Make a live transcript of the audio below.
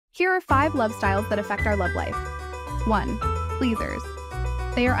Here are 5 love styles that affect our love life. 1. Pleasers.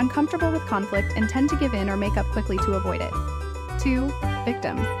 They are uncomfortable with conflict and tend to give in or make up quickly to avoid it. 2.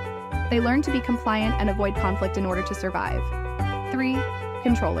 Victims. They learn to be compliant and avoid conflict in order to survive. 3.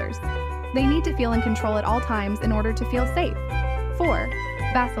 Controllers. They need to feel in control at all times in order to feel safe. 4.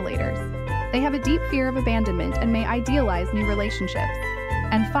 Vacillators. They have a deep fear of abandonment and may idealize new relationships.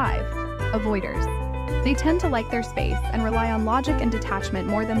 And 5. Avoiders. They tend to like their space and rely on logic and detachment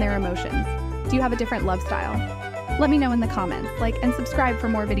more than their emotions. Do you have a different love style? Let me know in the comments. Like and subscribe for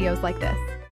more videos like this.